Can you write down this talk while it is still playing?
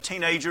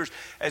teenagers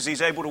as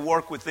he's able to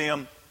work with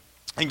them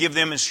and give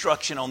them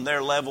instruction on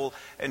their level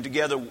and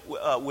together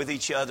with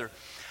each other.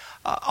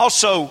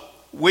 Also,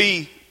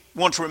 we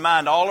want to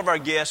remind all of our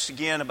guests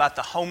again about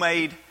the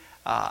homemade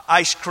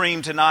ice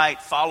cream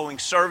tonight following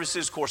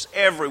services. Of course,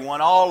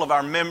 everyone, all of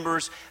our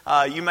members,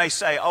 you may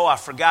say, oh, I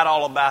forgot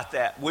all about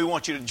that. We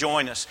want you to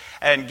join us.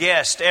 And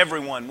guests,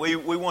 everyone, we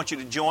want you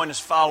to join us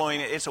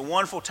following it. It's a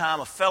wonderful time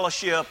of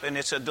fellowship, and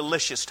it's a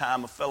delicious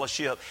time of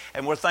fellowship.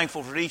 And we're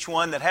thankful for each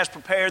one that has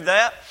prepared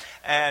that.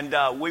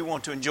 And we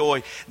want to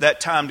enjoy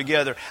that time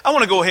together. I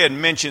want to go ahead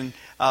and mention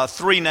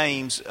three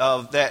names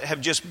that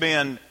have just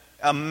been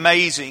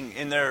amazing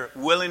in their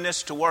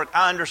willingness to work.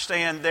 I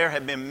understand there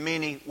have been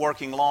many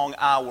working long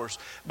hours.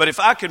 But if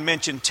I could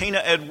mention Tina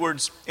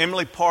Edwards,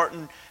 Emily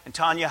Parton, and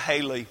Tanya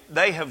Haley,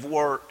 they have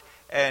worked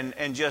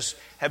and just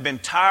have been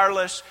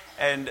tireless,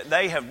 and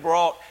they have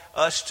brought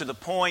us to the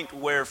point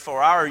where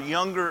for our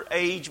younger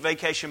age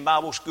Vacation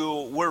Bible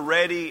School, we're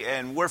ready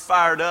and we're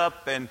fired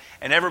up and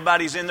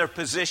everybody's in their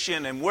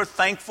position, and we're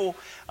thankful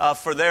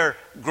for their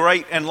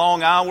great and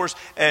long hours.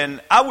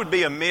 And I would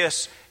be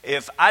amiss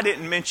if I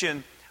didn't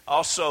mention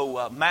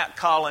also Matt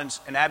Collins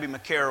and Abby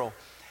McCarroll.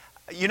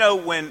 You know,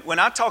 when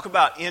I talk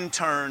about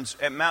interns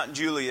at Mount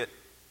Juliet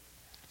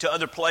to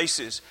other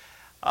places,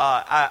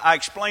 I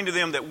explain to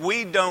them that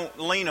we don't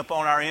lean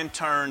upon our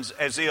interns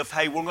as if,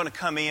 hey, we're going to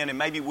come in and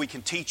maybe we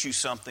can teach you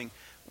something.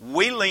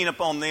 We lean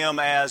upon them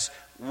as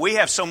we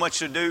have so much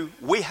to do.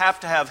 We have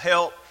to have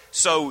help.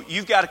 So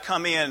you've got to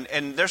come in,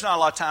 and there's not a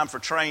lot of time for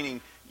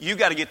training. You've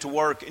got to get to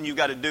work and you've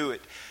got to do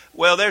it.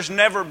 Well, there's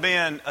never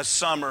been a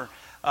summer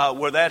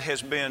where that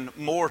has been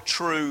more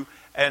true.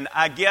 And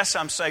I guess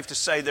I'm safe to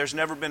say there's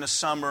never been a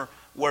summer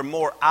where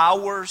more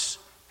hours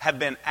have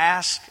been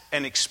asked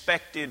and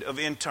expected of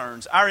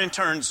interns. Our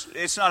interns,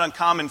 it's not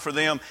uncommon for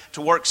them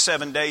to work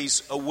 7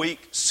 days a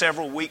week,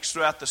 several weeks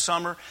throughout the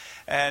summer.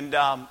 And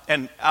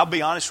I'll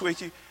be honest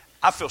with you,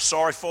 I feel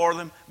sorry for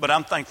them, but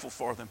I'm thankful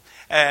for them.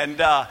 And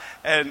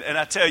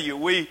I tell you,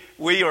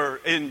 we are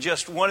in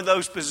just one of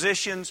those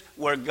positions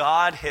where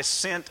God has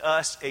sent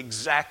us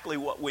exactly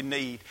what we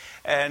need.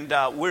 And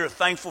we're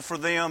thankful for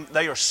them.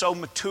 They are so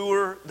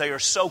mature, they are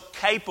so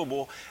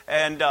capable,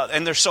 and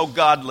they're so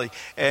godly.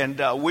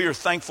 And we are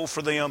thankful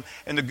for them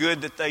and the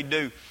good that they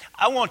do.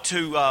 I want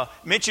to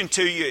mention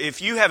to you,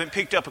 if you haven't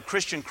picked up a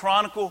Christian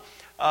Chronicle,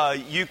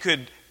 you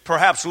could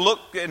perhaps look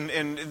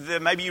and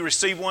maybe you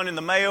receive one in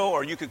the mail,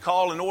 or you could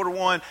call and order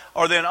one,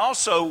 or then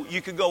also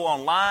you could go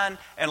online,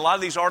 and a lot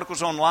of these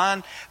articles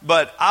online.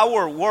 But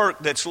our work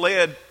that's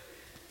led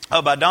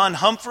by Don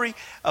Humphrey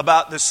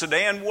about the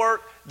Sudan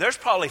work, there's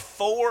probably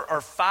 4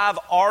 or 5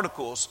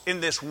 articles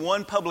in this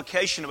one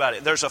publication about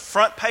it. There's a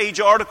front page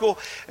article,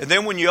 and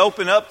then when you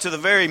open up to the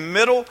very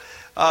middle,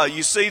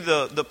 you see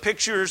the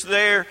pictures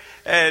there,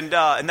 and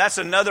that's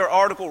another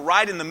article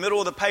right in the middle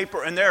of the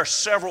paper, and there are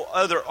several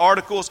other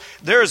articles.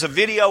 There is a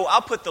video.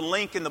 I'll put the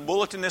link in the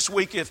bulletin this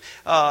week. If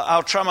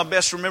I'll try my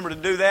best to remember to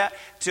do that.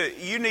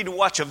 You need to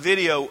watch a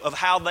video of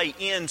how they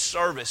end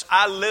service.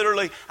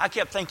 I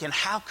kept thinking,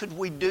 how could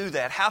we do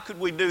that? How could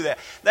we do that?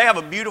 They have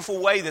a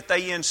beautiful way that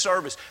they end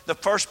service. The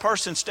first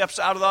person steps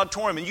out of the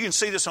auditorium, and you can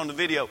see this on the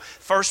video.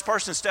 First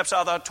person steps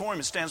out of the auditorium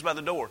and stands by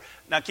the door.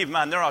 Now keep in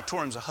mind, their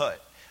auditorium's a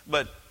hut,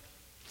 but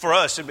for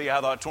us, it'd be out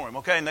of the auditorium,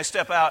 okay? And they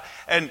step out,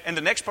 and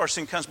the next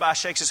person comes by,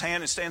 shakes his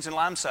hand, and stands in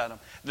line beside them.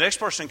 The next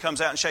person comes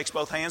out and shakes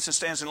both hands and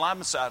stands in line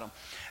beside them.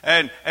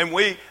 And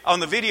we, on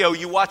the video,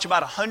 you watch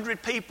about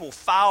 100 people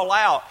file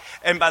out,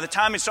 and by the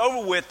time it's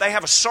over with, they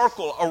have a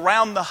circle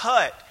around the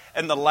hut,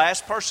 and the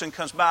last person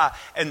comes by,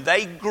 and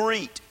they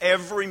greet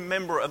every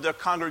member of their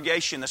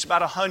congregation. That's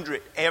about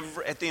 100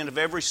 at the end of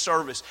every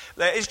service.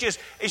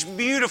 It's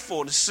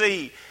beautiful to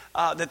see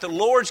that the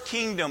Lord's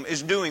kingdom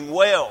is doing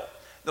well.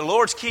 The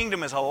Lord's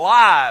kingdom is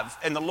alive,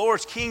 and the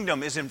Lord's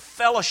kingdom is in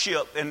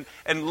fellowship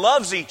and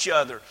loves each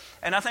other.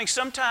 And I think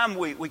sometimes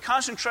we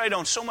concentrate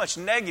on so much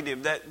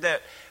negative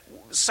that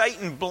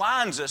Satan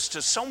blinds us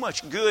to so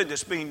much good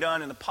that's being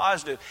done in the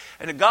positive.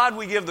 And to God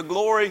we give the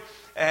glory,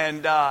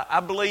 and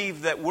I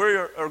believe that we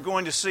are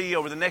going to see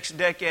over the next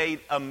decade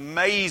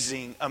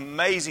amazing,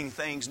 amazing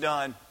things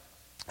done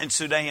in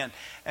Sudan.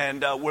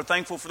 And we're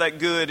thankful for that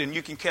good, and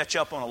you can catch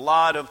up on a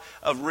lot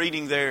of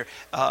reading there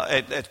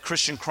at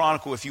Christian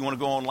Chronicle if you want to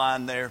go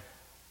online there.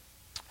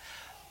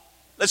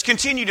 Let's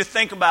continue to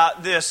think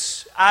about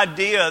this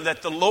idea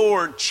that the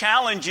Lord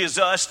challenges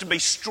us to be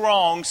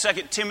strong. 2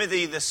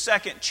 Timothy, the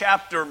 2nd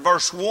chapter,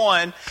 verse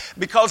 1,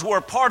 because we're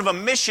a part of a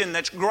mission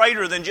that's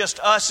greater than just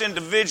us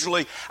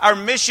individually. Our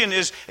mission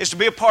is to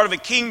be a part of a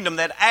kingdom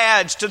that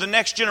adds to the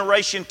next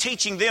generation,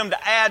 teaching them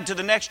to add to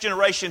the next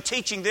generation,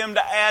 teaching them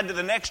to add to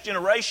the next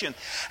generation.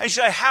 And you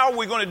say, how are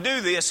we going to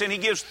do this? And he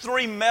gives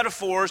 3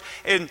 metaphors.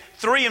 In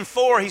 3 and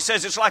 4, he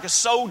says it's like a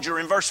soldier.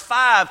 In verse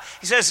 5,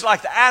 he says it's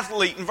like the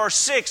athlete. In verse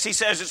 6, he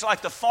says says it's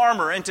like the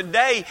farmer. And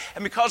today,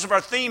 and because of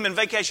our theme in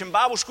Vacation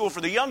Bible School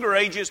for the younger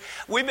ages,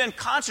 we've been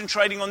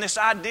concentrating on this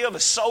idea of a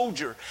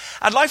soldier.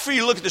 I'd like for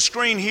you to look at the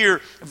screen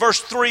here,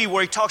 verse 3,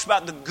 where he talks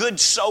about the good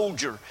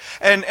soldier.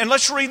 And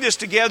let's read this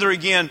together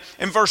again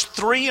in verse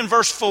 3 and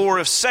verse 4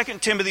 of 2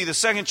 Timothy, the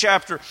 2nd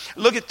chapter.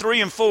 Look at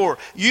 3 and 4.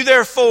 You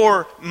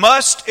therefore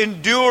must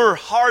endure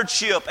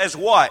hardship as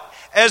what?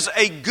 As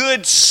a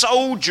good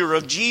soldier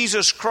of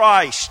Jesus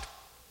Christ.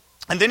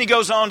 And then he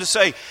goes on to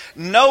say,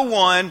 no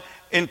one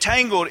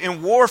entangled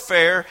in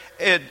warfare,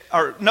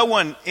 or no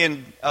one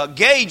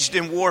engaged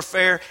in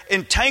warfare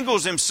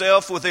entangles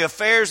himself with the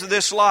affairs of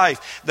this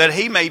life, that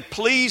he may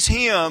please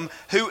him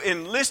who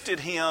enlisted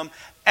him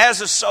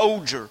as a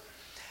soldier.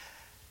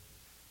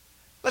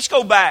 Let's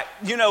go back.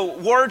 You know,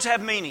 words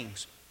have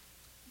meanings.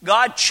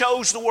 God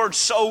chose the word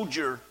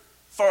soldier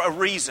for a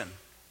reason.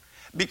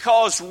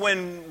 Because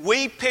when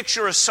we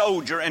picture a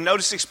soldier, and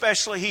notice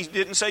especially he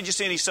didn't say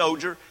just any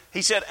soldier,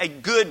 he said a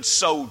good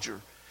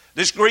soldier.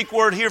 This Greek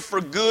word here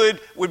for good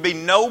would be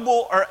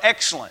noble or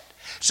excellent.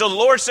 So the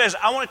Lord says,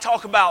 I want to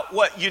talk about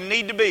what you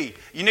need to be.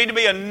 You need to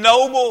be a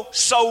noble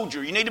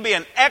soldier. You need to be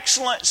an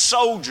excellent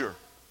soldier.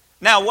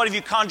 Now, what have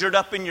you conjured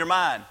up in your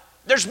mind?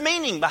 There's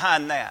meaning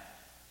behind that.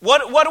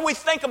 What do we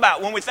think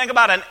about when we think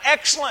about an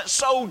excellent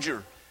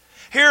soldier?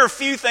 Here are a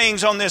few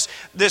things on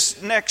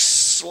this next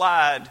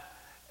slide.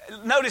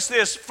 Notice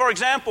this. For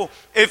example,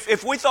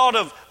 if we thought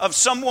of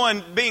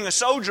someone being a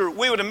soldier,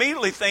 we would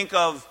immediately think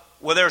of,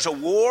 well, there's a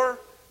war,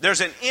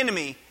 there's an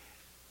enemy.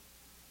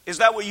 Is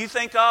that what you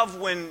think of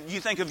when you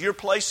think of your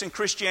place in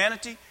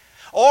Christianity?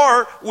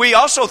 Or we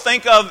also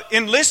think of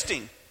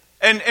enlisting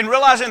and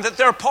realizing that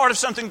they're a part of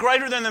something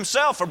greater than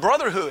themselves, a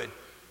brotherhood.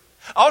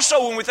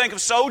 Also, when we think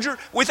of soldier,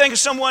 we think of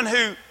someone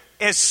who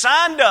is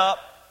signed up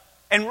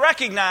and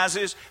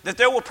recognizes that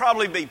there will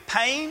probably be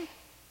pain,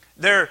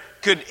 there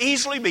could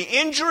easily be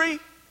injury,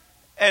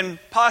 and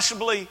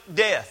possibly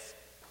death.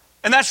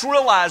 And that's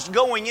realized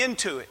going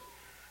into it.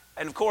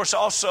 And of course,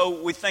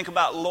 also, we think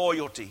about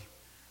loyalty.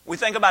 We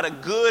think about a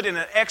good and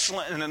an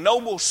excellent and a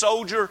noble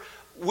soldier.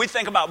 We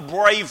think about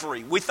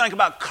bravery. We think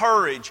about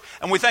courage.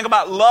 And we think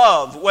about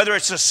love, whether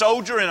it's a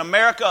soldier in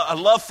America, a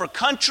love for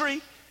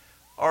country,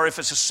 or if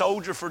it's a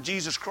soldier for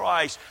Jesus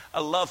Christ,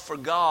 a love for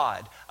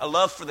God, a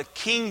love for the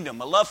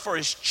kingdom, a love for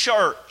His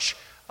church,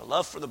 a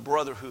love for the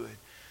brotherhood.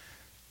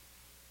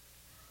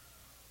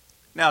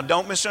 Now,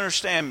 don't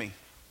misunderstand me.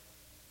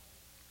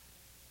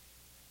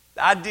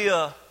 The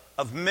idea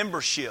of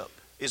membership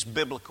is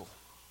biblical.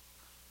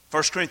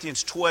 1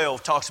 Corinthians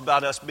 12 talks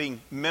about us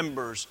being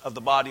members of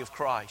the body of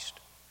Christ.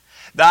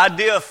 The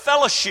idea of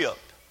fellowship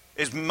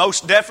is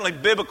most definitely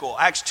biblical.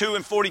 Acts 2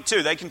 and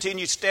 42, they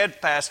continue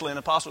steadfastly in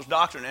apostles'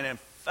 doctrine and in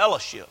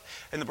fellowship,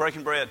 in the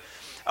breaking bread.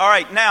 All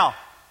right, now,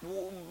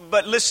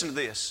 but listen to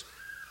this.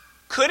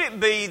 Could it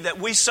be that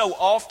we so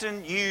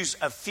often use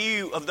a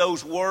few of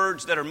those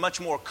words that are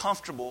much more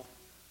comfortable,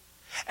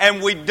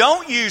 and we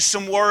don't use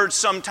some words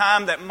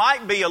sometime that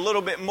might be a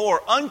little bit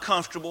more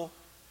uncomfortable,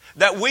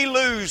 that we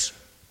lose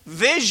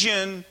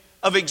vision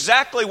of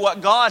exactly what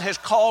God has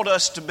called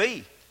us to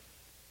be?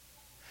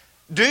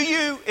 Do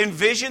you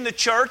envision the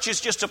church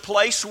as just a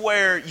place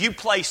where you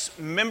place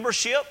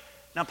membership?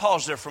 Now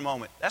pause there for a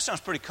moment. That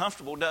sounds pretty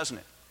comfortable, doesn't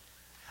it?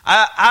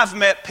 I've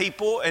met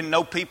people and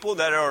know people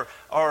that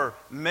are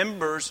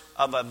members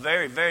of a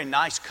very, very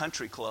nice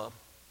country club.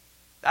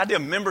 The idea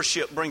of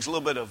membership brings a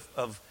little bit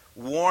of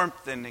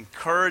warmth and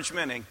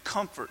encouragement and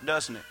comfort,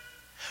 doesn't it?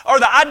 Or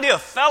the idea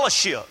of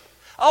fellowship.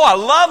 Oh, I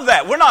love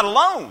that. We're not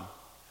alone.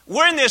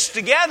 We're in this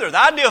together.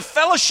 The idea of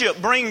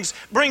fellowship brings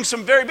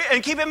some very big,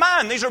 and keep in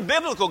mind, these are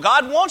biblical.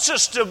 God wants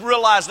us to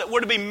realize that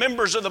we're to be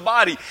members of the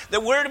body,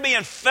 that we're to be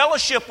in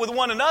fellowship with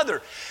one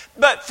another.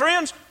 But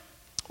friends,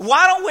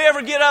 why don't we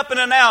ever get up and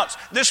announce,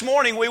 this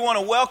morning we want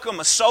to welcome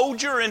a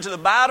soldier into the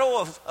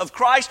battle of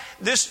Christ.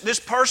 This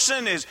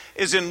person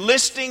is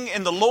enlisting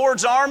in the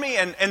Lord's army,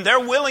 and they're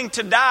willing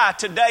to die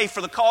today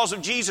for the cause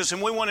of Jesus,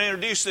 and we want to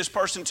introduce this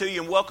person to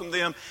you and welcome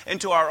them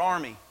into our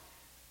army.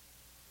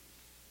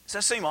 Does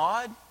that seem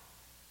odd?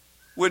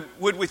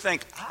 Would we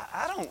think,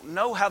 I don't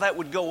know how that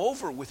would go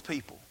over with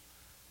people?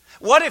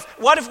 What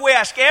if we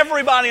ask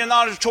everybody in the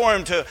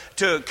auditorium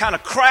to kind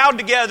of crowd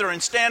together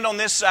and stand on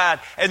this side,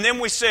 and then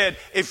we said,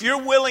 if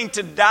you're willing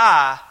to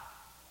die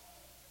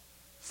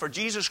for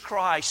Jesus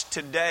Christ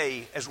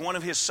today as one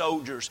of His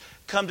soldiers,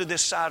 come to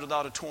this side of the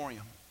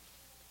auditorium?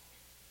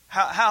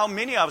 How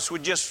many of us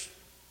would just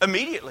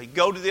immediately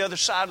go to the other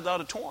side of the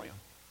auditorium?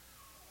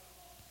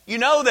 You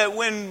know that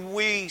when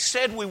we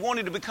said we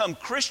wanted to become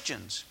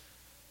Christians,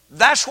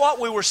 that's what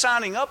we were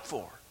signing up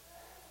for.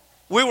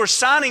 We were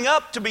signing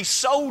up to be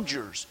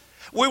soldiers.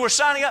 We were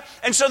signing up.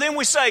 And so then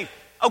we say,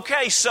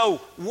 okay, so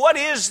what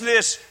is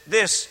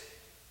this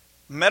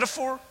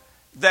metaphor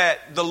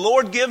that the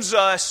Lord gives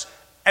us,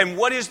 and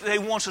what is it He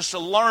wants us to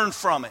learn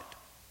from it?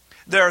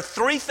 There are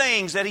three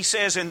things that He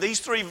says in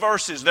these three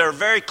verses that are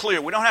very clear.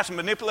 We don't have to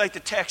manipulate the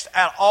text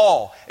at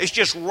all. It's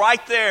just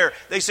right there.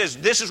 He says,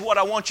 this is what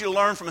I want you to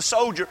learn from a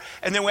soldier.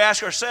 And then we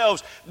ask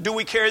ourselves, do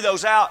we carry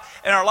those out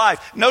in our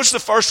life? Notice the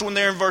first one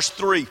there in verse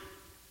 3.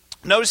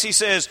 Notice he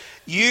says,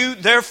 you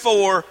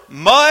therefore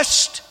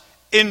must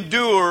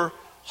endure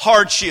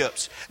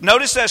hardships.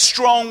 Notice that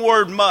strong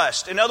word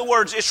must. In other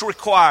words, it's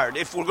required.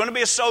 If we're going to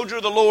be a soldier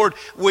of the Lord,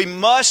 we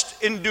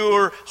must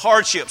endure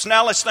hardships.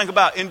 Now let's think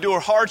about endure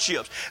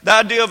hardships. The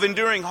idea of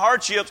enduring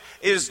hardships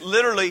is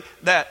literally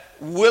that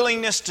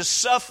willingness to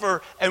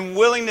suffer and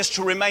willingness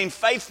to remain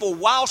faithful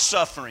while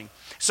suffering.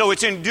 So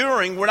it's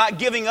enduring. We're not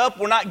giving up.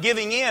 We're not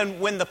giving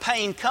in when the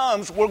pain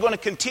comes. We're going to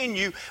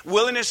continue.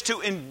 Willingness to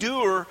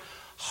endure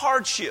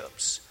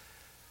hardships.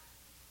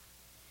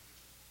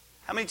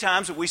 How many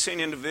times have we seen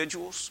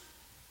individuals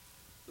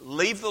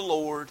leave the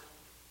Lord?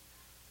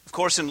 Of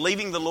course, in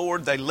leaving the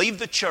Lord, they leave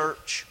the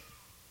church,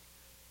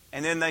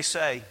 and then they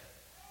say,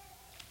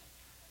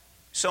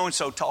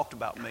 so-and-so talked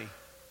about me.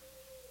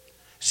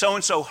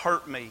 So-and-so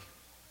hurt me.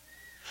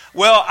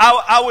 Well,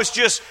 I was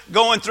just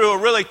going through a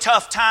really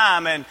tough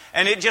time, and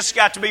it just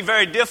got to be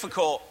very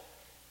difficult.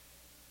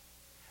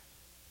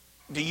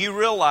 Do you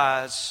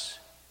realize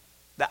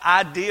the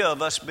idea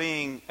of us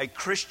being a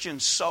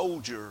Christian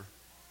soldier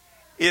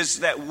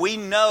is that we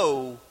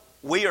know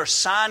we are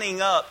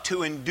signing up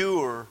to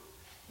endure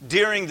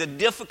during the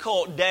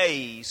difficult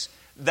days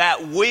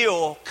that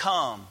will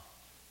come?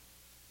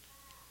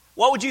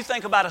 What would you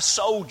think about a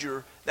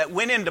soldier that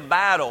went into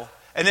battle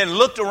and then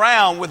looked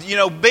around with,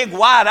 big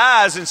wide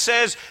eyes and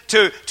says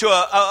to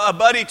a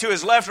buddy to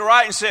his left or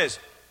right and says,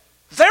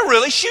 they're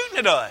really shooting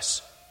at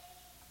us.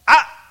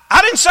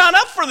 I didn't sign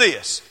up for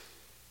this.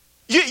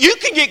 You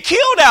could get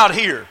killed out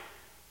here.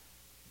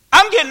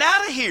 I'm getting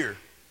out of here.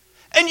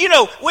 And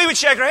we would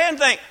shake our head and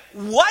think,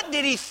 what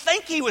did he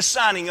think he was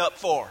signing up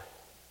for?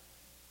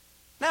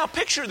 Now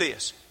picture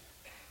this.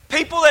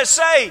 People that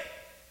say,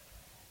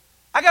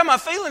 I got my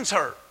feelings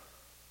hurt.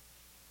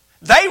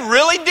 They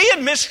really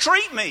did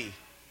mistreat me.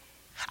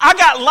 I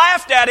got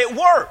laughed at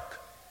work.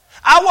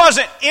 I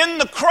wasn't in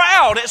the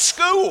crowd at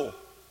school.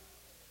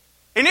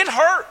 And it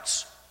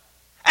hurts.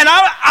 And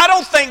I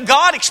don't think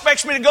God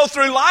expects me to go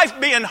through life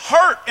being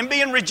hurt and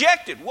being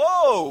rejected.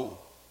 Whoa.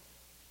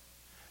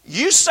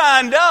 You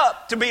signed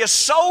up to be a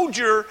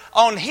soldier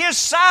on His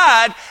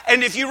side,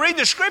 and if you read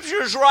the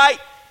Scriptures right,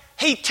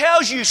 He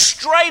tells you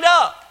straight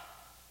up,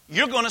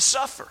 you're going to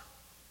suffer.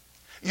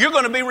 You're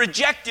going to be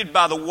rejected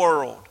by the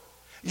world.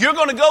 You're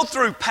going to go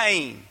through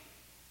pain.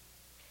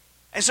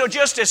 And so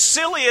just as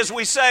silly as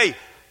we say,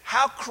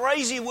 how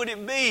crazy would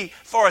it be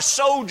for a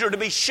soldier to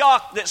be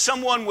shocked that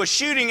someone was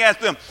shooting at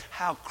them?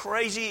 How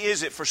crazy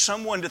is it for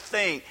someone to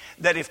think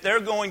that if they're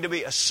going to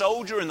be a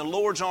soldier in the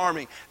Lord's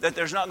army, that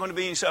there's not going to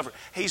be any suffering?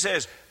 He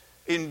says,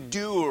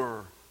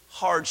 endure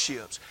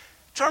hardships.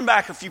 Turn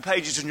back a few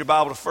pages in your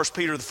Bible to 1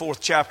 Peter, the 4th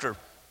chapter.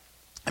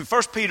 In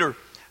 1 Peter,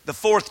 the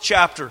 4th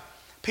chapter,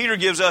 Peter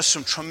gives us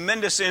some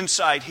tremendous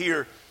insight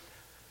here.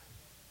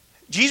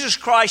 Jesus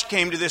Christ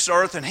came to this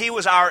earth and He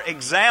was our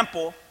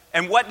example.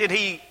 And what did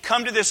He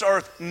come to this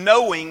earth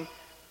knowing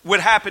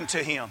would happen to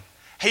Him?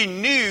 He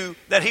knew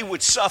that He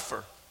would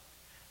suffer,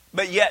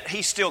 but yet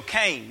He still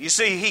came. You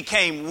see, He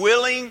came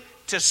willing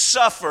to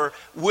suffer,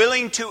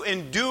 willing to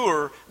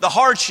endure the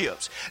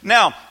hardships.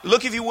 Now,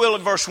 look if you will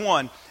at verse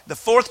 1. The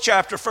 4th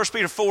chapter, 1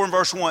 Peter 4 and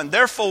verse 1.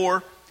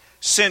 Therefore,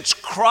 since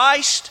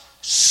Christ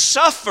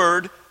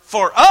suffered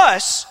for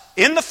us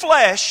in the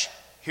flesh,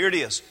 here it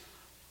is,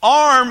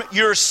 arm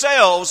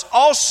yourselves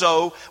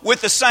also with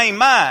the same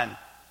mind.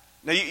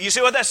 Now, you see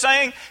what that's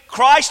saying?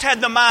 Christ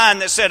had the mind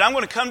that said, I'm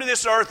going to come to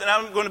this earth and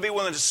I'm going to be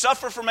willing to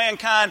suffer for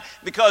mankind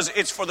because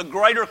it's for the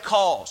greater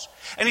cause.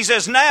 And He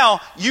says, now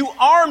you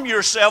arm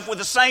yourself with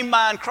the same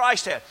mind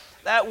Christ had.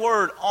 That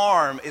word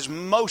arm is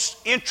most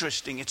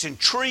interesting. It's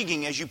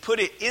intriguing as you put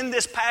it in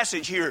this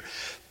passage here.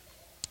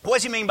 What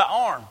does He mean by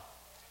arm?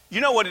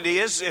 You know what it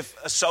is if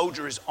a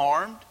soldier is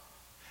armed?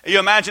 You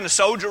imagine a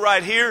soldier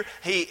right here.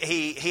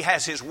 He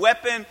has his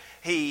weapon.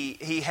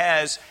 He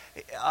has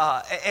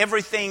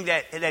everything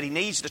that he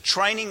needs, the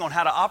training on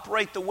how to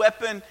operate the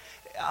weapon.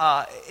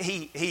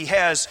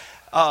 He's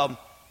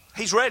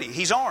ready.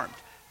 He's armed.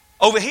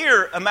 Over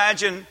here,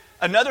 imagine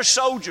another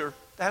soldier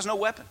that has no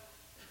weapon.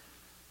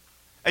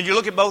 And you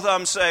look at both of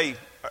them and say,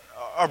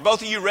 are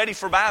both of you ready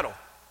for battle?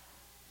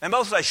 And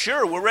both say,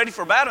 sure, we're ready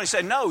for battle. And he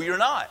said, no, you're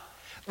not.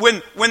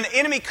 When the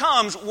enemy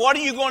comes, what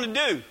are you going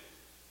to do?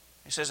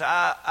 He says,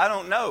 I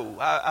don't know.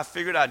 I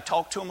figured I'd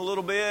talk to him a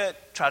little bit,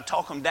 try to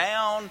talk him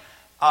down.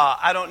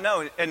 I don't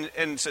know.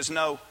 And says,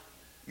 no,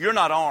 you're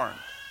not armed.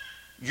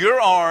 You're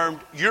armed.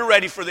 You're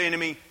ready for the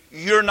enemy.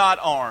 You're not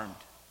armed.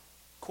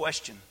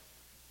 Question.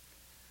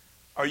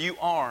 Are you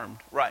armed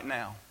right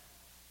now?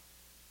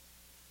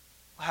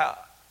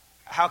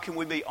 How can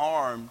we be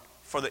armed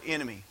for the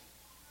enemy?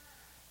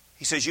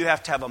 He says you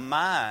have to have a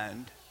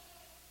mind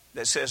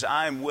that says,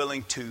 I am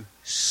willing to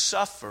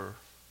suffer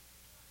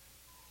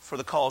for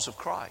the cause of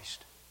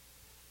Christ.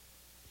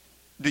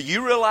 Do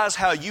you realize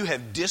how you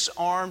have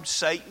disarmed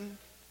Satan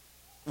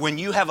when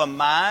you have a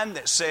mind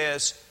that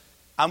says,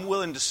 I'm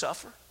willing to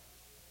suffer?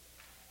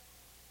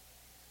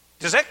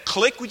 Does that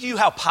click with you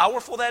how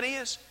powerful that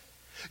is?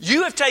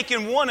 You have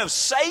taken one of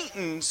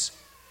Satan's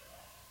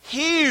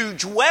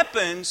huge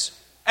weapons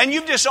and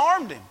you've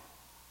disarmed him.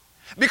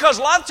 Because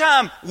a lot of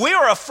time we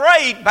are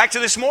afraid, back to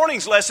this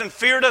morning's lesson,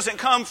 fear doesn't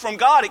come from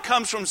God, it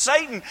comes from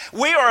Satan.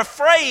 We are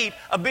afraid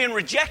of being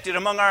rejected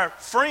among our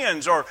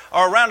friends or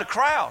around a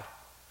crowd.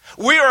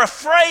 We are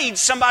afraid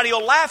somebody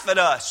will laugh at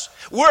us.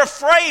 We're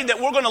afraid that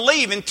we're going to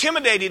leave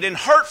intimidated and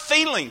hurt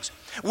feelings.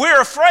 We're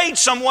afraid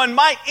someone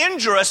might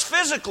injure us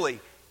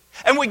physically.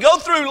 And we go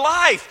through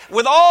life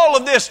with all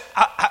of this,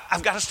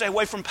 I've got to stay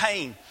away from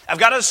pain. I've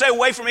got to stay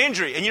away from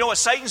injury. And you know what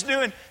Satan's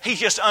doing? He's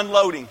just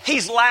unloading.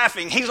 He's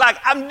laughing. He's like,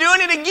 I'm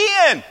doing it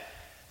again.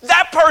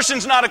 That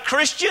person's not a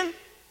Christian.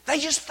 They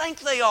just think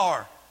they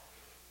are.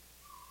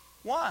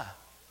 Why?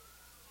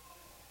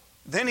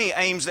 Then he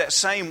aims that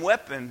same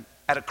weapon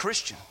at a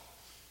Christian.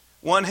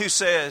 One who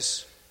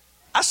says,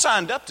 I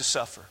signed up to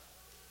suffer.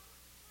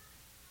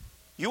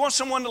 You want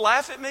someone to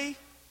laugh at me?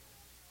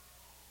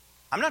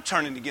 I'm not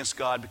turning against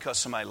God because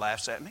somebody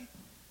laughs at me.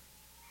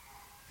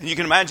 And you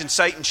can imagine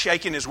Satan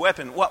shaking his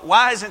weapon.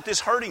 Why isn't this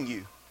hurting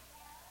you?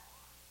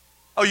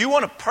 Oh, you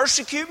want to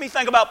persecute me?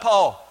 Think about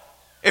Paul.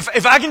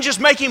 If I can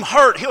just make him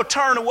hurt, he'll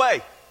turn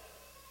away.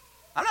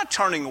 I'm not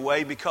turning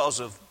away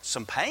because of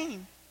some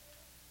pain.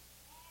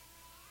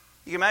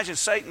 You can imagine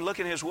Satan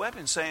looking at his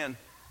weapon saying,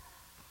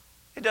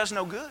 it does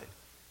no good.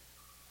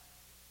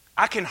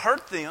 I can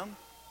hurt them,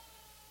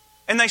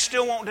 and they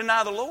still won't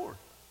deny the Lord.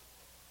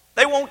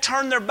 They won't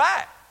turn their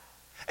back.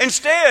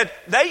 Instead,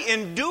 they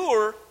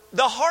endure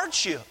the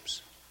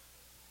hardships.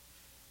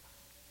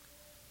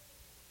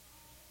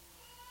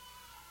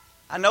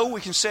 I know we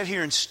can sit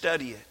here and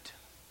study it.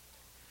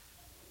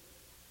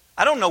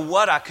 I don't know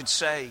what I could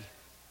say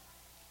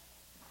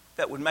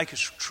that would make us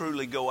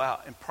truly go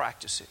out and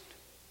practice it.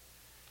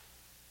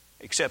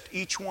 Except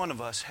each one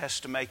of us has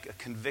to make a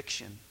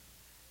conviction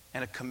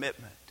and a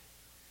commitment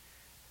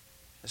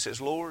that says,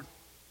 Lord,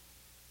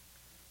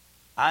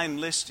 I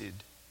enlisted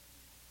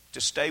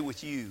to stay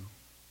with you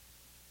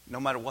no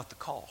matter what the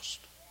cost.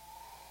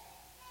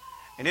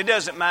 And it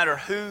doesn't matter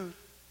who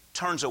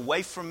turns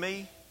away from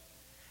me,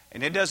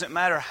 and it doesn't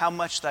matter how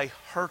much they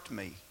hurt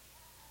me.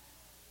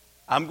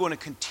 I'm going to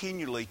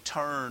continually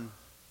turn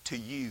to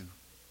you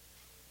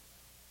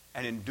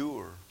and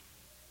endure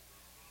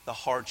the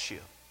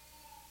hardship.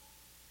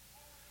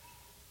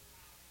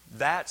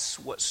 That's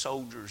what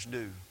soldiers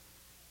do.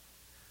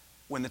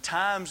 When the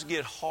times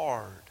get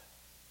hard,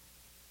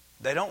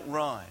 they don't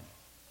run.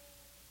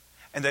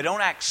 And they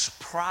don't act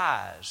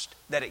surprised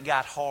that it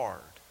got hard.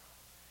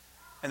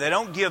 And they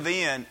don't give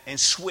in and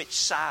switch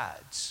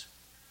sides.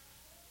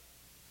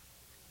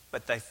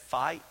 But they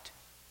fight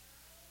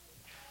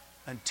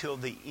until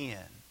the end.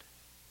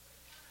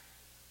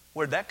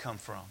 Where'd that come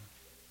from?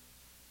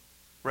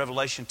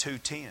 Revelation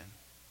 2:10.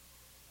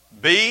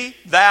 Be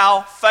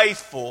thou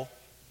faithful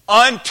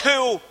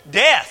unto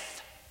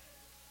death.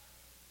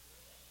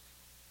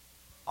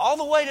 All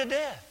the way to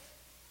death.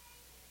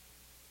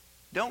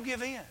 Don't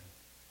give in.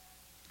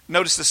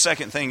 Notice the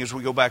second thing as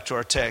we go back to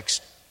our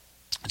text.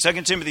 In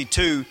 2 Timothy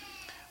 2,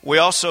 we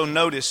also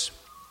notice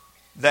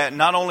that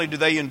not only do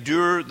they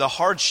endure the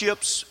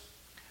hardships,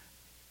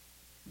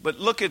 but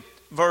look at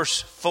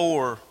verse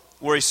 4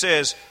 where he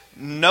says,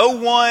 no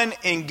one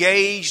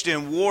engaged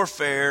in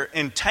warfare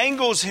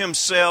entangles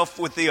himself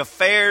with the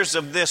affairs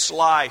of this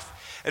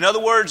life. In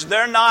other words,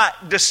 they're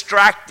not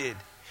distracted.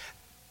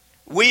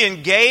 We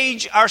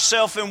engage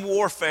ourselves in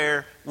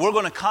warfare, we're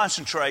going to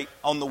concentrate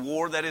on the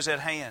war that is at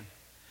hand.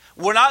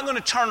 We're not going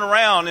to turn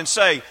around and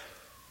say,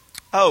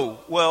 oh,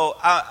 well,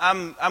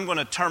 I'm going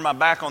to turn my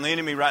back on the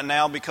enemy right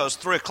now because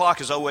 3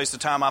 o'clock is always the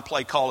time I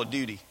play Call of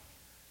Duty.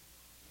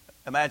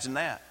 Imagine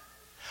that.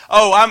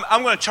 Oh,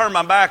 I'm going to turn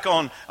my back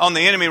on the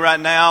enemy right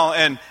now,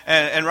 and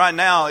right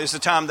now is the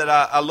time that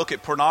I look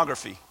at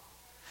pornography.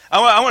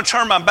 I want to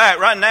turn my back.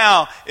 Right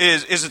now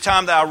is the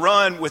time that I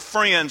run with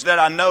friends that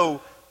I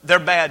know they're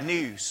bad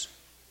news.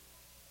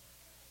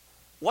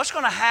 What's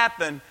going to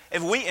happen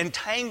if we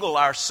entangle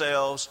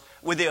ourselves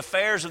with the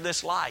affairs of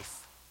this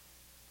life?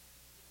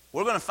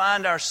 We're going to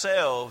find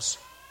ourselves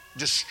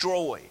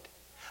destroyed.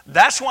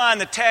 That's why in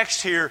the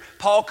text here,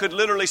 Paul could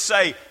literally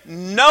say,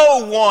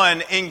 no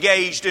one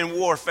engaged in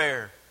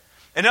warfare.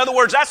 In other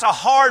words, that's a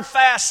hard,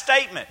 fast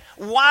statement.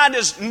 Why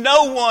does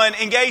no one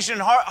engaged in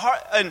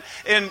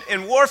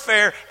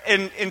warfare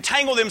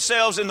entangle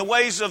themselves in the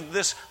ways of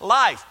this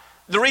life?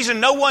 The reason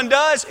no one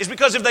does is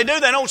because if they do,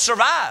 they don't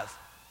survive.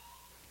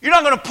 You're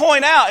not going to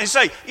point out and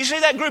say, you see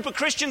that group of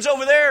Christians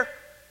over there?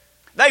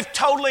 They've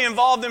totally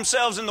involved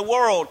themselves in the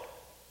world.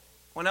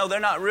 Well, no, they're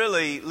not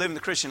really living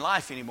the Christian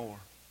life anymore.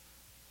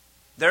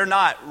 They're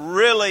not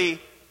really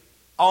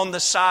on the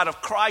side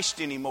of Christ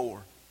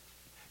anymore.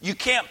 You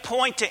can't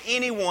point to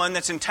anyone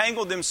that's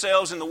entangled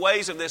themselves in the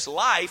ways of this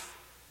life.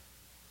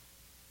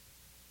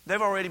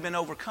 They've already been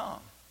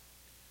overcome.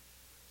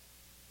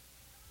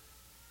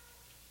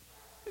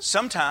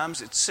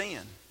 Sometimes it's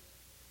sin.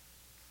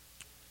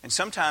 And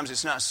sometimes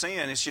it's not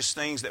sin, it's just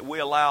things that we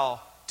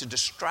allow to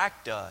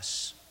distract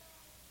us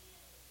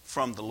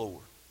from the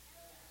Lord.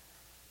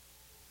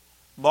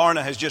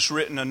 Barna has just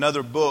written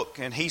another book,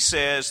 and he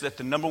says that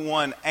the number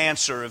one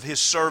answer of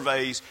his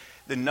surveys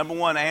the number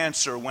one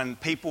answer when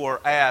people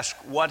are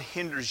asked, what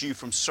hinders you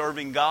from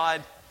serving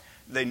God?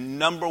 The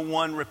number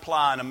one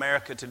reply in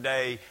America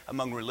today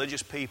among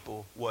religious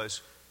people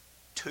was,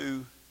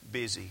 too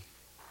busy.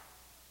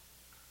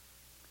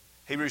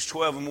 Hebrews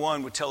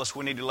 12:1 would tell us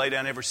we need to lay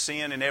down every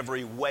sin and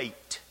every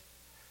weight.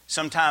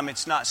 Sometimes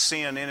it's not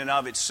sin in and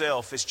of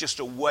itself. It's just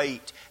a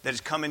weight that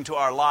has come into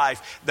our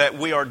life that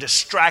we are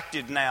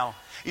distracted now.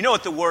 You know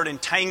what the word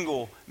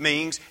entangle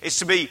means? It's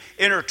to be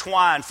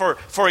intertwined.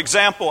 For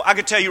example, I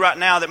could tell you right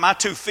now that my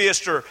two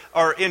fists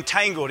are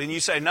entangled. And you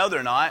say, no,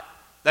 they're not.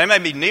 They may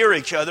be near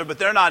each other, but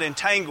they're not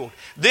entangled.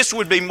 This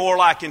would be more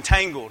like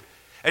entangled.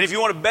 And if you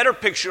want a better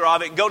picture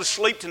of it, go to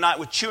sleep tonight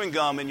with chewing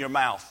gum in your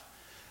mouth.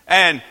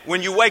 And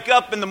when you wake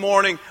up in the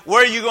morning,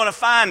 where are you going to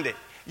find it?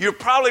 You're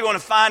probably going to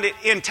find it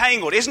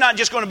entangled. It's not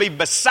just going to be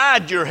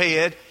beside your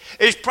head.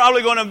 It's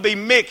probably going to be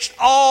mixed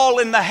all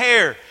in the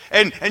hair.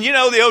 And you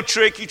know the old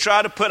trick, you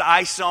try to put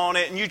ice on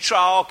it and you try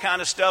all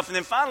kind of stuff and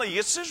then finally you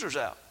get scissors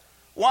out.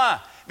 Why?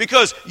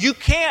 Because you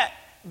can't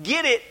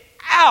get it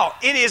out.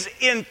 It is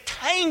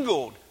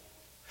entangled.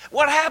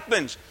 What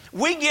happens?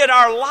 We get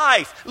our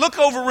life. Look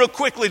over real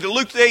quickly to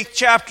Luke the 8th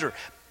chapter.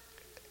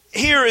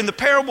 Here in the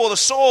parable of the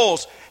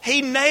soils,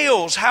 he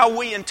nails how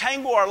we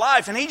entangle our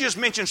life. And he just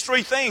mentions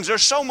three things.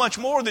 There's so much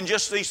more than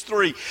just these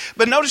three.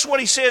 But notice what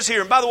he says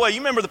here. And by the way, you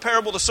remember the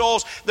parable of the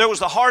soils? There was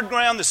the hard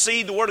ground, the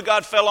seed, the word of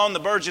God fell on, the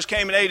birds just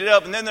came and ate it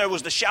up. And then there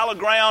was the shallow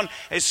ground,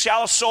 it's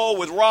shallow soil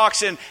with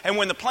rocks. And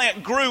when the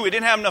plant grew, it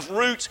didn't have enough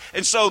roots.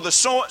 And so the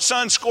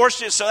sun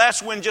scorched it. So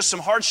that's when just some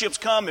hardships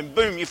come and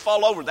boom, you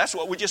fall over. That's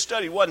what we just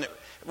studied, wasn't it?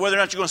 Whether or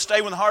not you're going to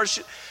stay when the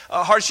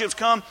hardships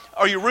come,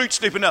 or your roots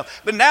deep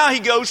enough. But now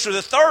he goes to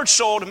the third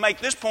soil to make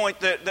this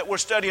point that we're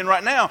studying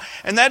right now.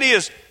 And that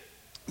is,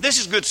 this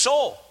is good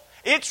soil.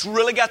 It's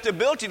really got the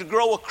ability to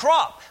grow a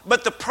crop.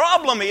 But the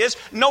problem is,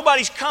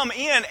 nobody's come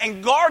in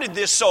and guarded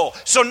this soil.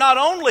 So not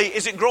only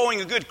is it growing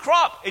a good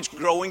crop, it's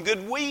growing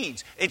good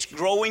weeds. It's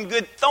growing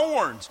good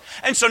thorns.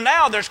 And so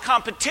now there's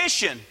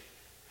competition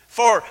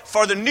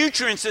for the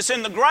nutrients that's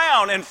in the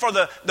ground and for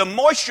the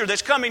moisture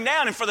that's coming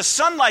down and for the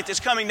sunlight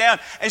that's coming down.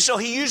 And so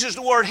he uses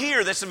the word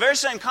here, that's the very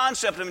same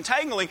concept of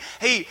entangling.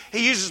 He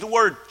uses the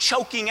word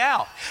choking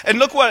out. And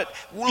look what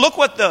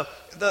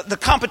the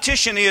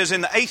competition is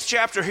in the 8th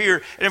chapter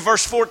here and in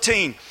verse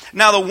 14.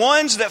 Now the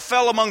ones that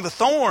fell among the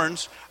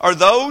thorns are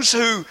those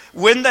who,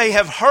 when they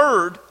have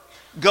heard,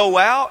 go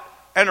out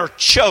and are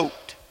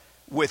choked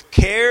with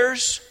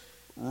cares,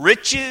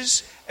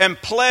 riches, and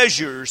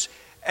pleasures,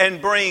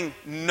 and bring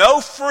no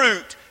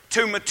fruit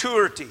to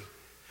maturity.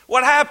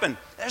 What happened?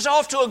 It's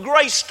off to a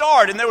great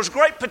start and there was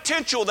great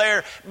potential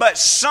there, but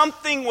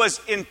something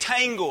was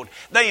entangled.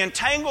 They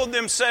entangled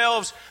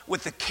themselves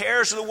with the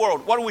cares of the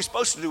world. What are we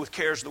supposed to do with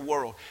cares of the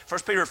world? 1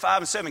 Peter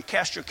 5:7,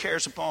 cast your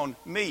cares upon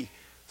me,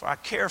 for I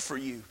care for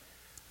you.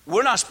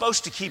 We're not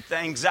supposed to keep the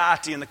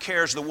anxiety and the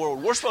cares of the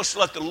world. We're supposed to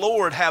let the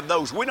Lord have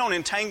those. We don't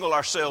entangle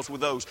ourselves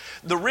with those.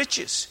 The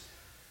riches.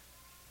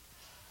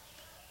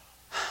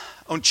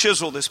 On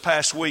Chisel this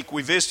past week,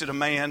 we visited a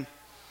man,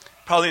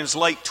 probably in his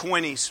late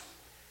 20s.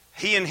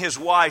 He and his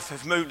wife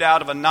have moved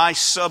out of a nice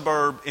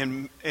suburb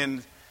in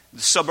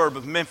the suburb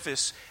of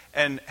Memphis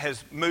and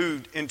has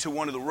moved into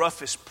one of the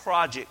roughest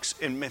projects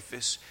in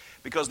Memphis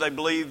because they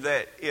believe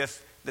that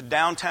if the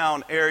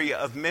downtown area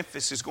of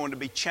Memphis is going to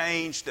be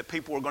changed, that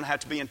people are going to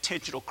have to be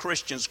intentional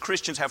Christians.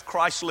 Christians have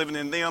Christ living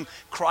in them.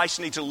 Christ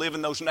needs to live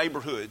in those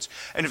neighborhoods.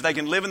 And if they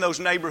can live in those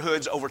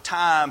neighborhoods over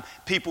time,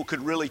 people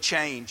could really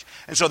change.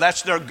 And so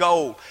that's their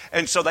goal.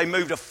 And so they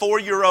moved a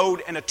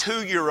 4-year-old and a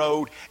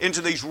 2-year-old into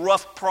these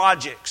rough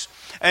projects.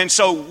 And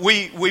so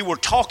we were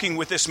talking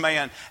with this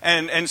man.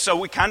 And so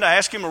we kind of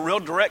asked him a real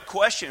direct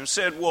question and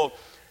said, well,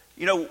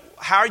 you know,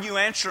 how are you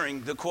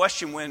answering the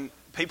question when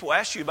people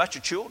ask you about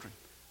your children?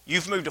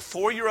 You've moved a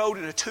 4-year-old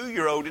and a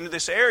 2-year-old into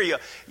this area.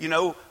 You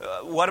know,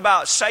 what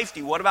about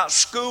safety? What about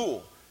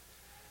school?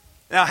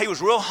 Now, he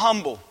was real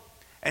humble.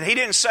 And he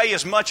didn't say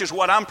as much as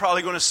what I'm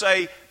probably going to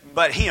say,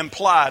 but he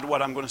implied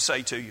what I'm going to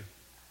say to you.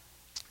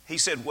 He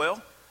said,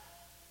 well,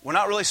 we're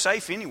not really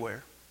safe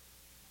anywhere.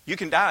 You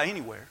can die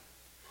anywhere.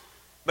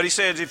 But he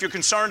said, if you're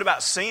concerned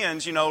about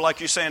sins, you know, like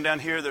you're saying down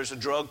here, there's a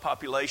drug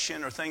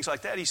population or things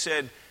like that. He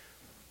said,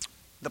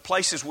 the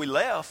places we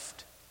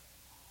left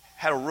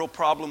had a real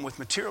problem with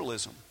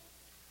materialism.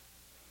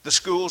 The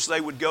schools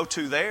they would go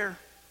to there,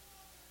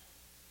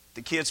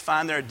 the kids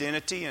find their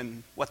identity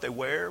in what they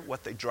wear,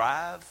 what they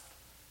drive,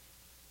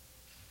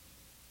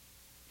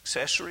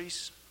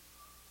 accessories.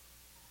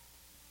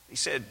 He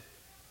said,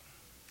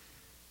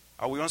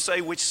 are we going to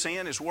say which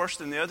sin is worse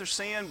than the other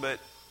sin? But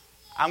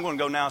I'm going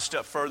to go now a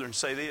step further and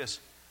say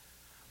this.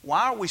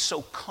 Why are we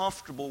so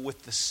comfortable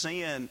with the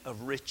sin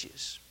of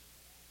riches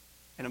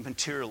and of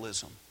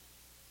materialism?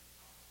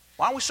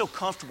 Why are we so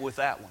comfortable with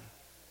that one?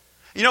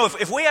 You know,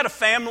 if we had a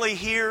family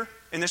here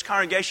in this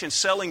congregation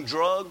selling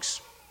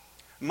drugs,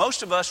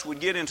 most of us would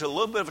get into a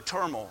little bit of a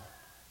turmoil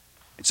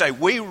and say,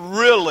 we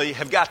really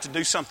have got to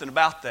do something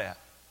about that.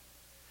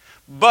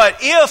 But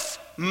if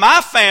my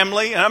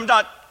family, and I'm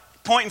not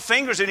pointing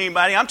fingers at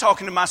anybody. I'm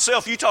talking to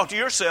myself. You talk to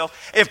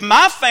yourself. If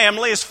my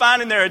family is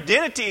finding their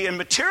identity in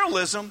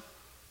materialism,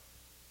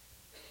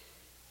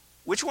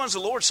 which one's the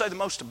Lord say the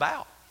most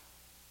about?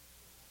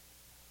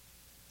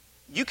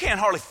 You can't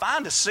hardly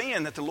find a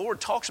sin that the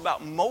Lord talks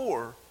about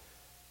more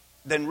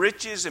than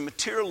riches and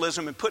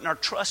materialism and putting our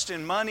trust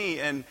in money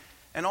and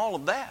all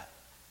of that.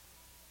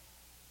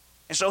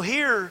 And so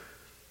here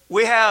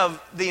we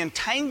have the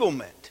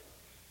entanglement.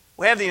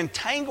 We have the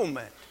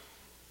entanglement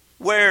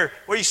where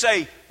you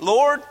say,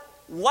 Lord,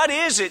 what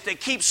is it that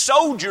keeps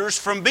soldiers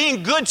from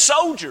being good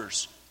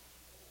soldiers?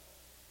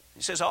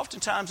 He says,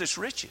 oftentimes it's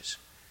riches.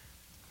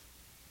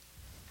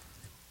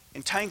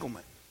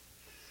 Entanglement.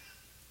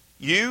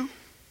 You,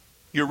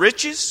 your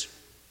riches,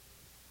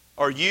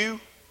 or you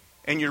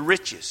and your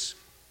riches?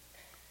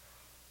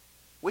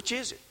 Which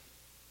is it?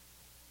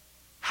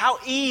 How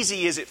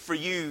easy is it for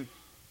you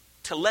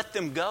to let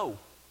them go?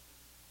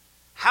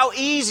 How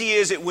easy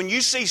is it when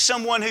you see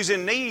someone who's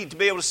in need to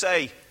be able to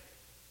say,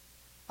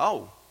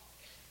 oh,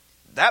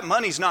 that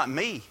money's not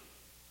me.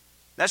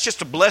 That's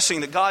just a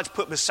blessing that God's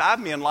put beside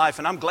me in life,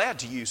 and I'm glad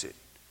to use it.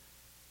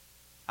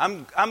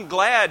 I'm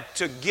glad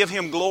to give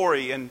Him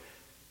glory. And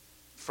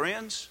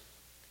friends,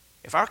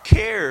 if our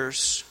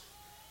cares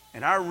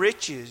and our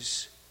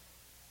riches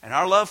and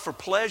our love for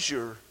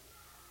pleasure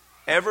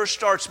ever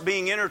starts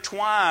being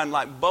intertwined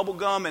like bubble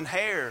gum and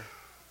hair,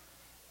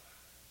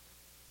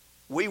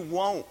 we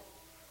won't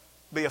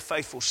be a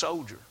faithful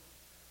soldier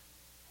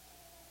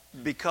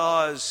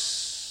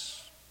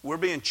because we're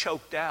being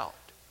choked out.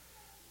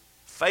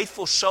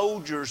 Faithful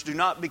soldiers do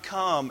not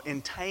become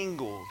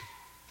entangled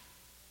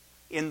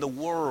in the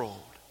world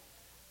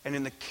and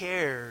in the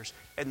cares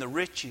and the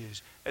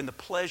riches and the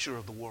pleasure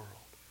of the world.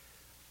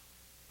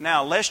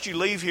 Now, lest you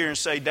leave here and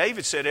say,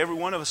 David said every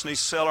one of us needs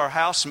to sell our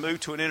house and move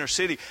to an inner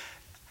city.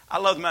 I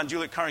love the Mount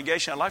Juliet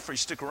congregation. I'd like for you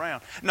to stick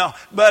around. No,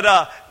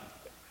 but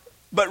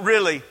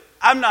really,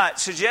 I'm not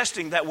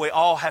suggesting that we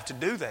all have to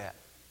do that.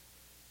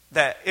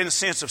 That in a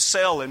sense of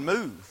sell and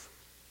move.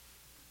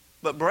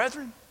 But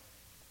brethren,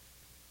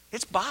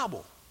 it's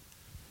Bible.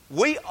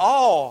 We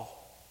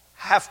all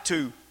have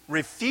to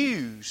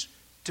refuse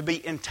to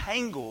be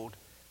entangled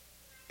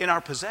in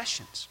our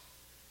possessions.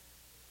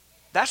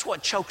 That's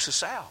what chokes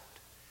us out.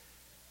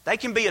 They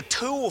can be a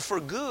tool for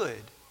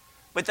good,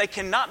 but they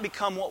cannot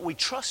become what we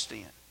trust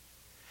in.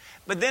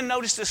 But then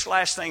notice this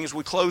last thing as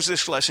we close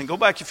this lesson. Go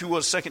back, if you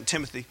will, to 2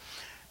 Timothy.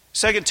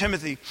 2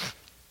 Timothy,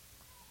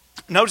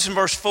 notice in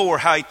verse 4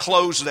 how he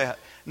closed that.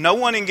 No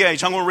one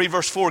engaged. I'm going to read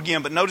verse 4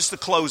 again, but notice the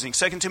closing.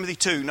 2 Timothy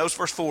 2, notice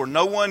verse 4.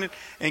 No one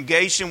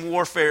engaged in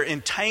warfare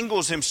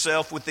entangles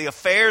himself with the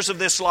affairs of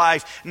this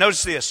life.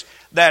 Notice this,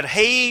 that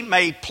he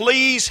may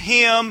please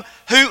him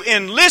who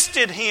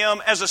enlisted him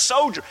as a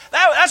soldier.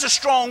 That's a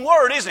strong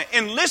word, isn't it?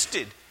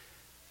 Enlisted.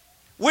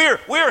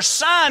 We're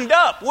signed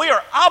up. We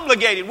are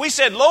obligated. We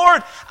said,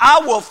 Lord,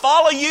 I will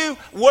follow you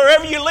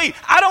wherever you lead.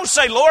 I don't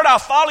say, Lord, I'll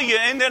follow you,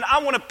 and then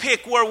I want to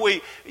pick where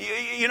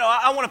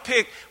I want to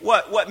pick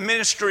what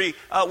ministry,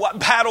 what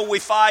battle we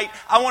fight.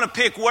 I want to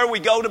pick where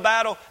we go to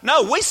battle.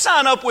 No, we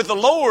sign up with the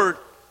Lord,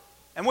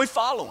 and we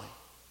follow Him.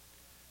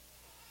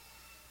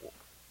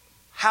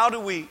 How do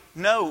we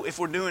know if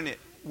we're doing it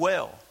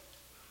well?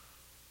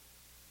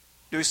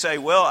 Do we say,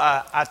 well,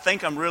 I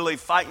think I'm really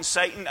fighting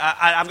Satan.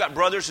 I've got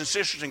brothers and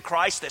sisters in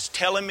Christ that's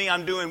telling me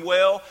I'm doing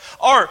well.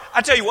 Or, I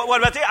tell you what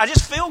about that? I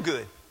just feel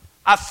good.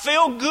 I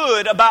feel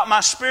good about my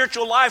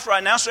spiritual life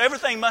right now, so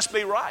everything must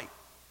be right.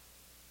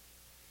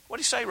 What do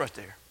you say right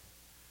there?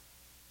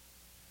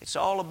 It's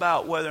all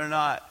about whether or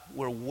not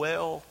we're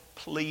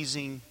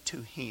well-pleasing to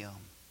Him.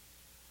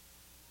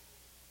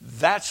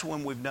 That's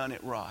when we've done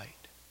it right.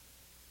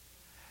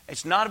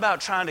 It's not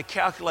about trying to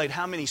calculate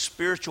how many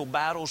spiritual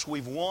battles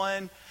we've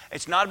won.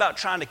 It's not about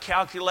trying to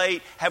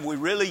calculate, have we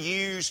really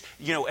used,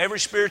 every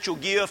spiritual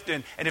gift,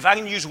 and if I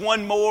can use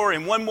one more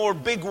in one more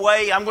big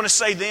way, I'm going to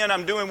say then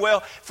I'm doing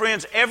well.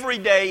 Friends, every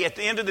day, at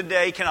the end of the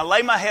day, can I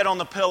lay my head on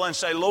the pillow and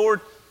say,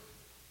 Lord,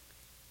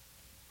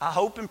 I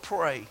hope and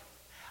pray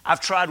I've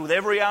tried with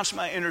every ounce of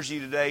my energy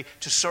today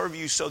to serve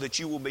you so that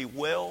you will be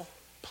well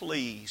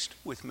pleased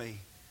with me.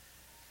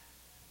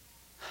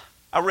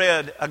 I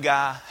read a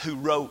guy who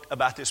wrote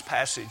about this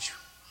passage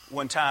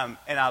one time,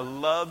 and I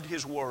loved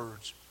his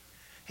words.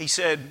 He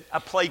said, I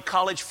played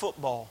college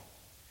football.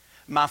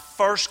 My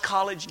first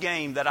college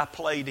game that I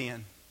played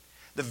in,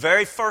 the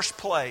very first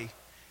play,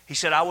 he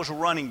said, I was a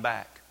running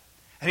back.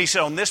 And he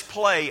said, on this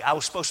play, I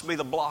was supposed to be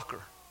the blocker.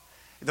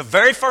 The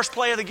very first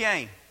play of the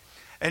game.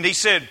 And he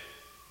said,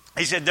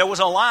 there was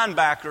a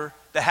linebacker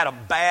that had a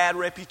bad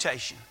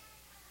reputation.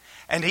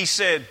 And he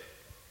said,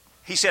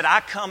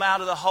 I come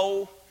out of the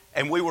hole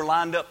and we were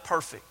lined up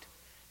perfect.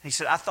 And he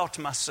said, I thought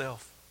to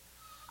myself,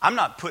 I'm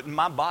not putting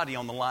my body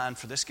on the line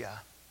for this guy.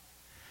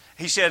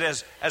 He said,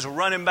 as a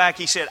running back,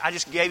 he said, I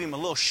just gave him a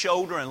little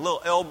shoulder and a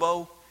little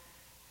elbow.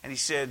 And he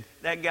said,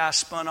 that guy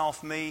spun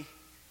off me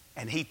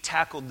and he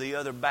tackled the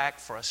other back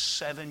for a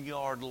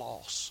 7-yard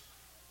loss.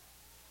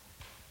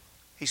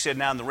 He said,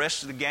 now in the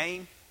rest of the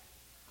game,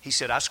 he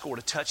said, I scored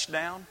a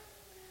touchdown.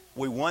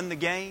 We won the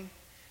game.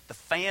 The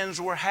fans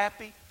were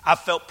happy. I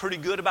felt pretty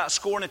good about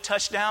scoring a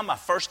touchdown, my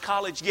first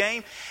college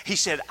game. He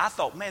said, I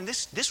thought, man,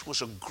 this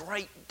was a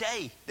great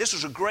day. This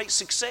was a great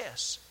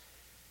success.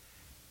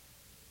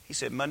 He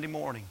said, Monday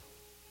morning,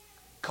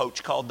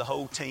 Coach called the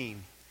whole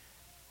team.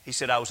 He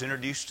said, I was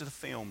introduced to the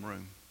film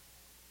room.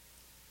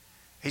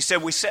 He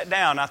said, we sat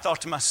down. I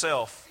thought to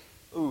myself,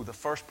 ooh, the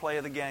first play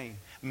of the game.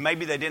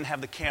 Maybe they didn't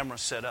have the camera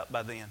set up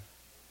by then.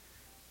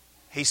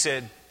 He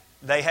said,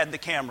 they had the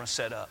camera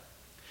set up.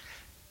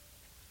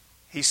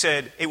 He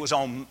said,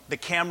 the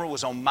camera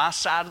was on my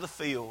side of the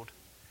field.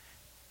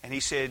 And he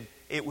said,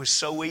 it was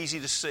so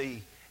easy to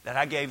see that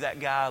I gave that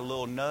guy a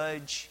little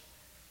nudge.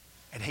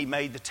 And he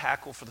made the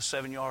tackle for the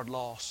 7-yard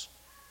loss.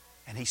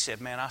 And he said,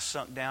 man, I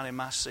sunk down in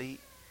my seat.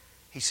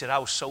 He said, I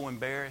was so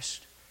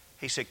embarrassed.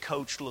 He said,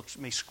 Coach looked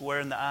at me square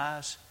in the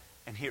eyes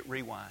and hit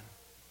rewind.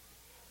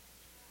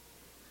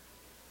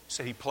 He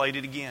said, he played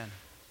it again.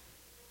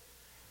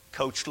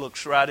 Coach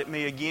looks right at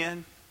me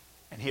again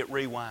and hit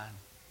rewind.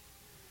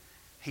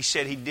 He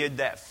said he did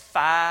that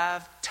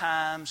 5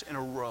 times in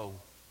a row.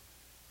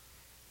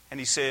 And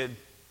he said,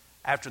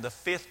 after the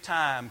 5th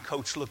time,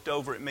 Coach looked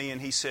over at me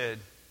and he said,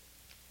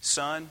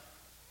 son,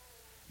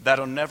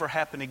 that'll never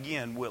happen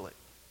again, will it?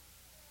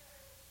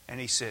 And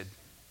he said,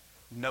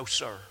 no,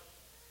 sir.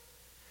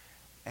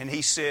 And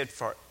he said,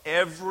 for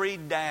every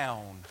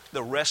down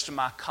the rest of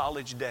my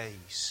college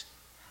days,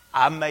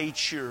 I made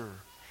sure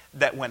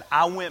that when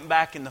I went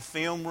back in the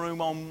film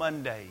room on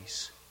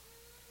Mondays,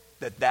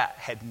 that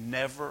had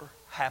never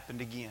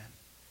happened again.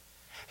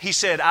 He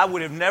said, I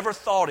would have never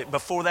thought it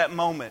before that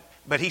moment,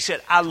 but he said,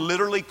 I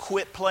literally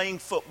quit playing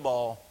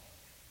football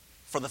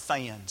for the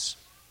fans.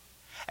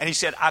 And he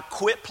said, I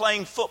quit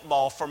playing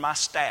football for my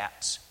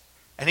stats.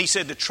 And he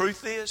said, the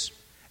truth is,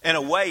 in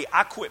a way,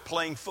 I quit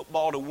playing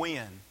football to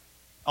win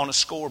on a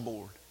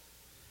scoreboard.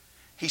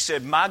 He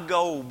said, my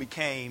goal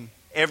became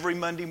every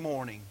Monday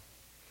morning,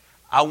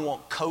 I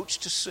want Coach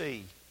to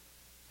see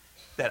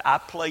that I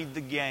played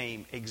the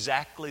game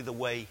exactly the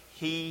way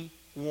he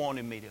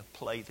wanted me to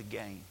play the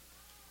game.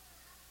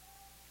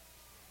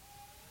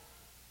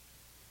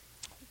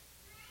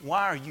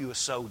 Why are you a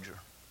soldier?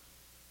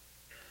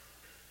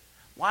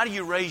 Why do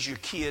you raise your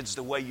kids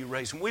the way you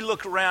raise them? We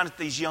look around at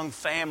these young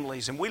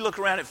families, and we look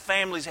around at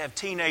families that have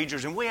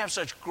teenagers, and we have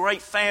such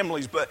great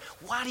families, but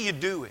why do you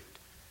do it?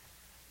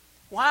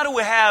 Why do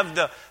we have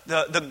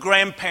the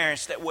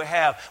grandparents that we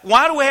have?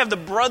 Why do we have the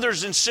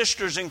brothers and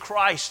sisters in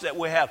Christ that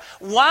we have?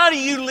 Why do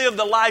you live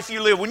the life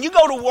you live? When you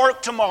go to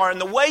work tomorrow and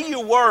the way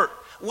you work,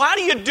 why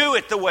do you do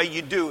it the way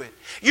you do it?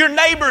 Your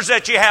neighbors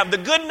that you have, the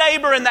good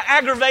neighbor and the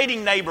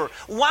aggravating neighbor,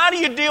 why do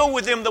you deal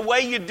with them the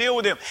way you deal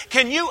with them?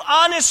 Can you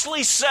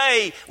honestly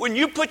say, when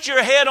you put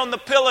your head on the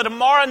pillow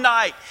tomorrow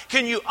night,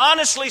 can you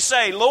honestly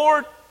say,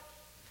 Lord,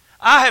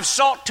 I have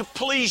sought to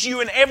please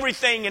you in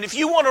everything. And if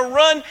you want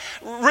to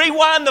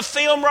rewind the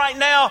film right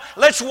now,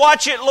 let's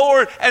watch it,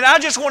 Lord. And I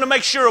just want to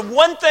make sure of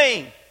one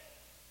thing.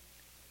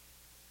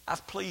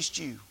 I've pleased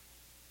you.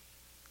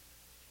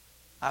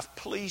 I've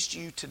pleased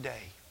you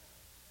today.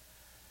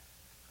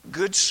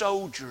 Good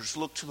soldiers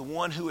look to the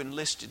one who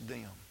enlisted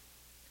them.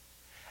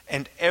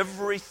 And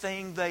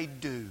everything they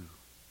do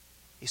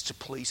is to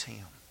please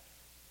Him.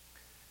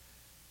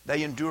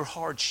 They endure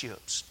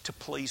hardships to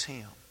please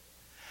Him.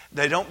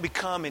 They don't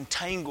become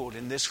entangled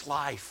in this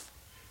life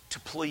to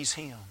please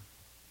Him.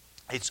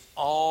 It's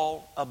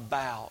all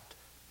about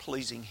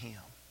pleasing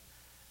Him.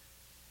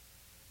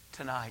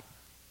 Tonight,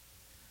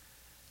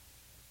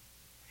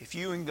 if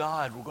you and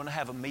God were going to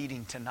have a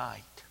meeting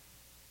tonight,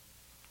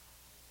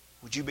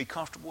 would you be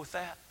comfortable with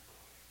that?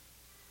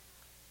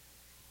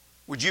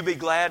 Would you be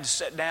glad to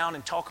sit down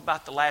and talk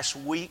about the last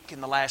week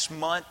and the last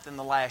month and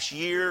the last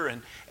year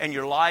and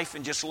your life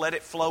and just let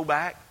it flow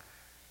back?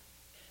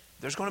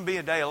 There's going to be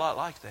a day a lot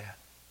like that.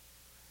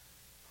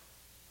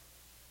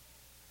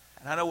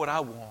 And I know what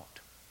I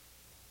want.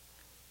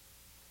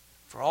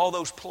 For all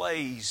those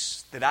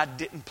plays that I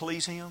didn't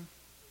please Him,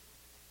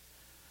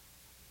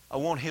 I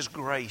want His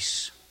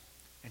grace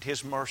and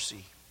His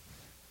mercy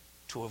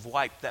to have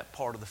wiped that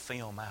part of the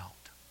film out.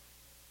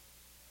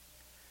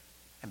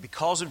 And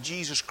because of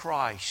Jesus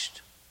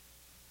Christ,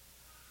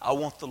 I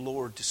want the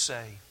Lord to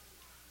say,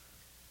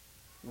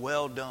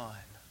 well done,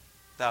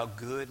 thou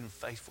good and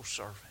faithful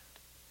servant.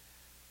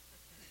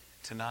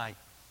 Tonight,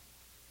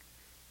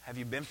 have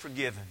you been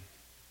forgiven?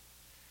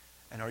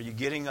 And are you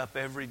getting up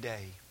every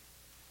day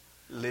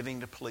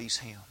living to please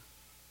Him?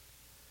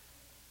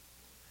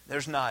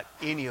 There's not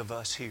any of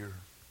us here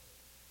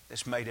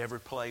that's made every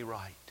play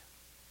right.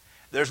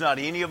 There's not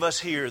any of us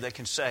here that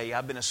can say,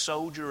 I've been a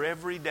soldier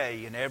every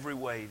day in every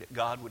way that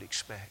God would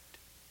expect.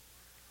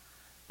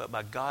 But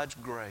by God's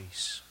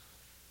grace,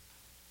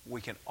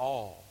 we can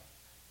all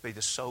be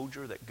the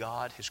soldier that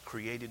God has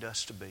created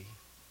us to be.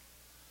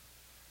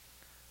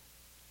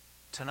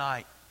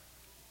 Tonight,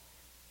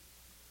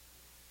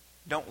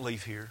 don't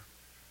leave here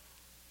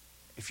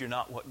if you're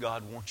not what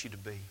God wants you to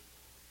be.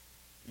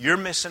 You're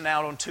missing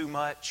out on too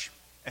much,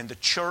 and the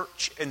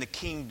church and the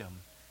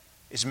kingdom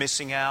is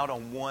missing out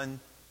on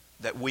one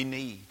that we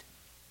need.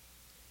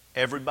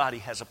 Everybody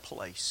has a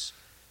place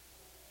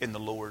in the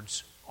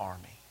Lord's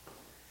army.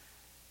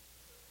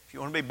 If you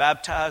want to be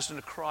baptized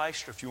into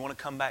Christ, or if you want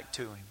to come back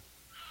to Him,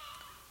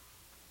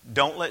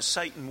 don't let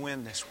Satan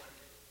win this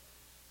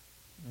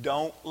one.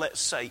 Don't let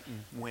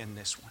Satan win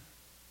this one.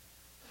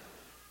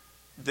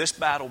 This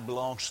battle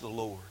belongs to the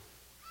Lord.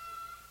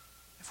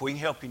 If we can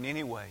help you in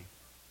any way,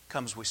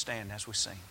 come as we stand as we sing.